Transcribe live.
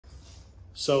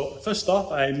So first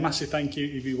off, a massive thank you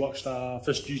if you watched our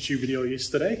first YouTube video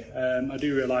yesterday. I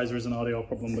do realise there is an audio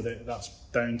problem with it. That's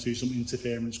down to some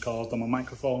interference caused on my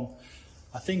microphone.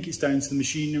 I think it's down to the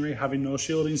machinery having no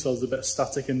shielding, so there's a bit of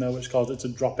static in there which caused it to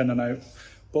drop in and out.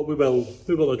 But we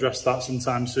will address that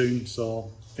sometime soon,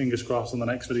 so fingers crossed on the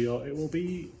next video it will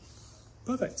be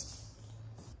perfect.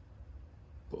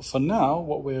 But for now,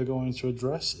 what we are going to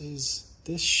address is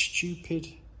this stupid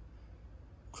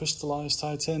crystallised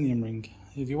titanium ring.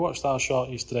 If you watched our shot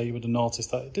yesterday, you would have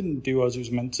noticed that it didn't do as it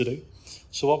was meant to do.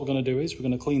 So what we're going to do is we're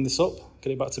going to clean this up,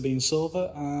 get it back to being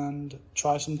silver, and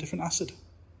try some different acid.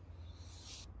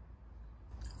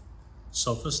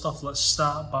 So first off, let's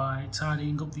start by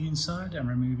tidying up the inside and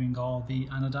removing all the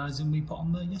anodising we put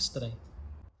on there yesterday.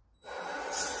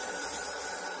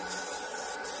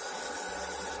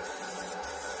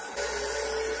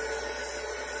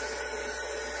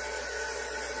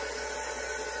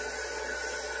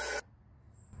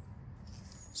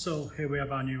 So here we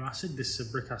have our new acid. This is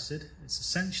a brick acid. It's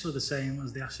essentially the same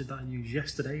as the acid that I used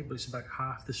yesterday, but it's about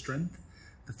half the strength.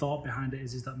 The thought behind it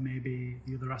is that maybe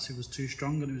the other acid was too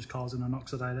strong and it was causing an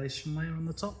oxidation layer on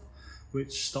the top,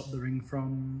 which stopped the ring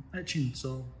from etching.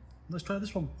 So let's try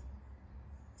this one.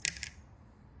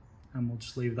 And we'll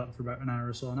just leave that for about an hour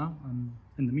or so now. And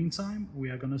in the meantime, we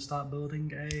are going to start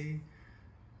building a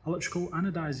electrical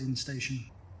anodizing station.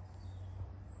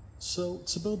 So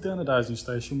to build the anodizing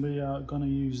station, we are going to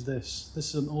use this.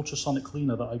 This is an ultrasonic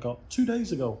cleaner that I got 2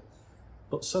 days ago.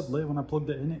 But sadly, when I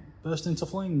plugged it in, it burst into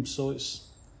flames, so it's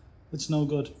no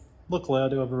good. Luckily, I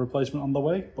do have a replacement on the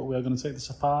way, but we are going to take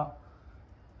this apart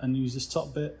and use this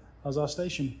top bit as our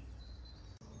station.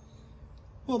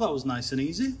 Well, that was nice and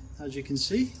easy. As you can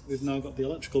see, we've now got the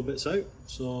electrical bits out.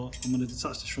 So I'm going to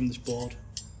detach this from this board,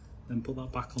 then put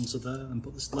that back onto there, and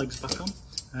put the legs back on.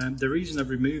 The reason I've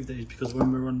removed it is because when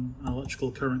we run an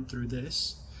electrical current through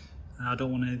this, I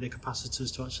don't want any of the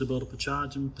capacitors to actually build up a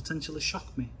charge and potentially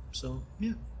shock me. So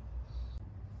yeah.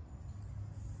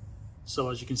 So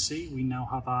as you can see, we now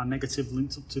have our negative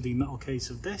linked up to the metal case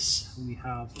of this. We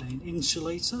have an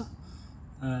insulator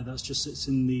that just sits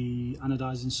in the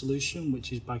anodizing solution,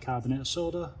 which is bicarbonate of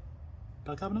soda.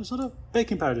 Bicarbonate of soda?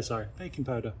 Baking powder, sorry, baking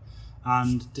powder.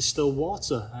 And distilled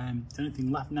water. The only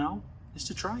thing left now is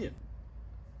to try it.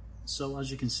 So as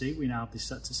you can see, we now have this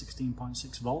set to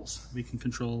 16.6 volts. We can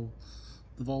control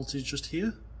the voltage just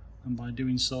here, and by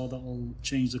doing so that will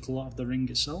change the colour of the ring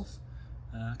itself.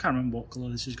 I can't remember what colour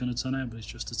this is going to turn out, but it's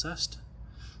just a test.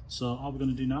 So all we're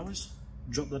going to do now is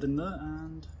drop that in there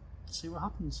and see what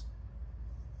happens.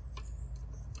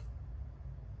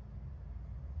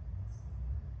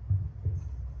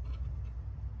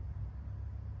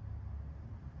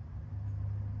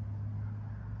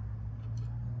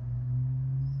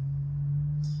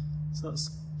 So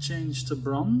that's changed to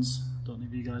bronze. Don't know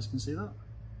if you guys can see that.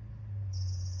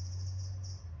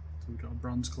 So we've got a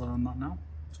bronze colour on that now.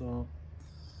 So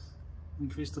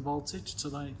increase the voltage to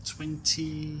like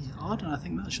 20 odd, and I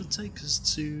think that should take us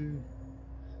to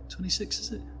 26,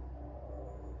 is it?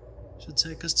 Should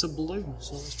take us to blue,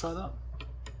 so let's try that.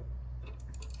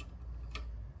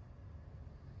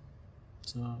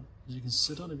 So as you can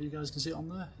see, I don't know if you guys can see it on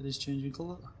there, it is changing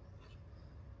colour.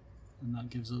 And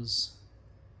that gives us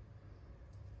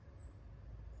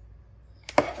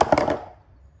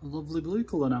a lovely blue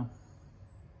colour now.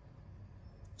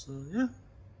 So yeah,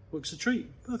 works a treat,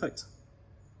 perfect.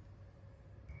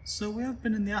 So we have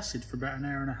been in the acid for about an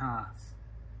hour and a half.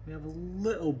 We have a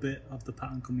little bit of the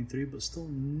pattern coming through, but still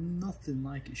nothing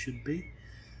like it should be.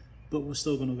 But we're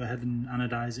still going to go ahead and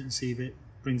anodize it and see if it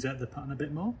brings out the pattern a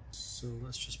bit more. So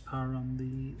let's just power on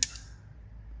the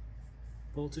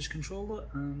voltage controller,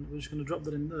 and we're just going to drop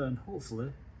that in there, and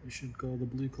hopefully it should go the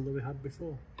blue colour we had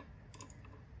before.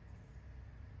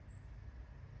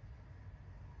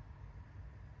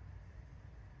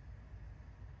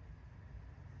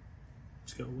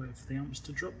 Just got to wait for the amps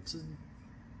to drop to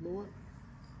lower.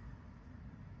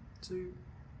 2,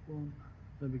 1,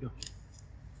 there we go.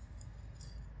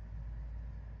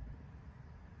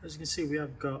 As you can see, we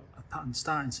have got a pattern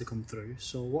starting to come through.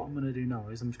 So what I'm going to do now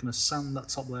is I'm just going to sand that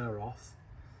top layer off,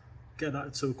 get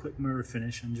that to a quick mirror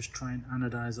finish, and just try and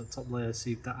anodize that top layer,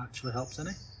 see if that actually helps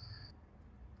any.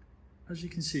 As you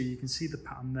can see the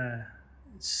pattern there.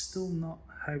 It's still not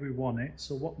how we want it.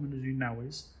 So what I'm going to do now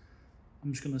is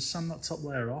I'm just going to sand that top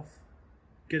layer off,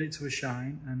 get it to a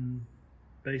shine, and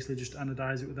basically just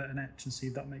anodize it without an etch and see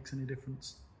if that makes any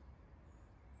difference.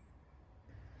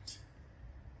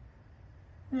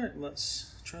 Right,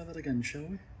 let's try that again, shall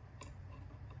we?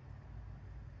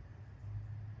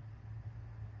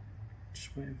 Just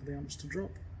waiting for the amps to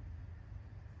drop.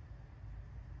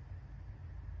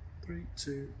 3, 3,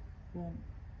 2, 1.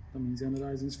 That means the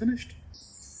anodizing is finished.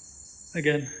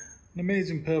 Again, an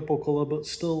amazing purple colour, but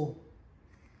still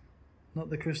not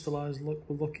the crystallised look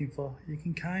we're looking for. You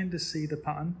can kind of see the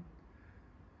pattern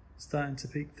starting to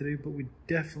peek through, but we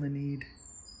definitely need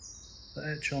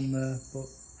the etch on there. But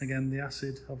again, the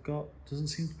acid I've got doesn't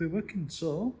seem to be working,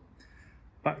 so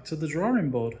back to the drawing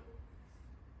board.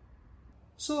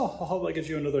 So I hope that gives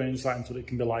you another insight into what it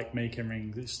can be like making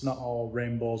rings. It's not all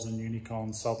rainbows and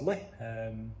unicorns, sadly.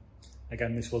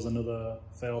 Again, this was another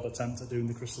failed attempt at doing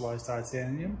the crystallised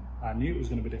titanium. I knew it was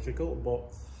going to be difficult, but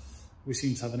we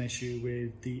seem to have an issue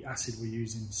with the acid we're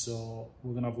using. So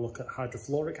we're going to have a look at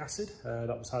hydrofluoric acid.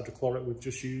 That was hydrochloric we've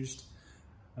just used.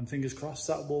 And fingers crossed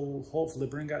that will hopefully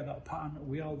bring out that pattern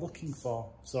we are looking for.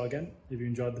 So again, if you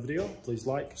enjoyed the video, please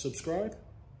like, subscribe,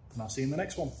 and I'll see you in the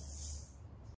next one.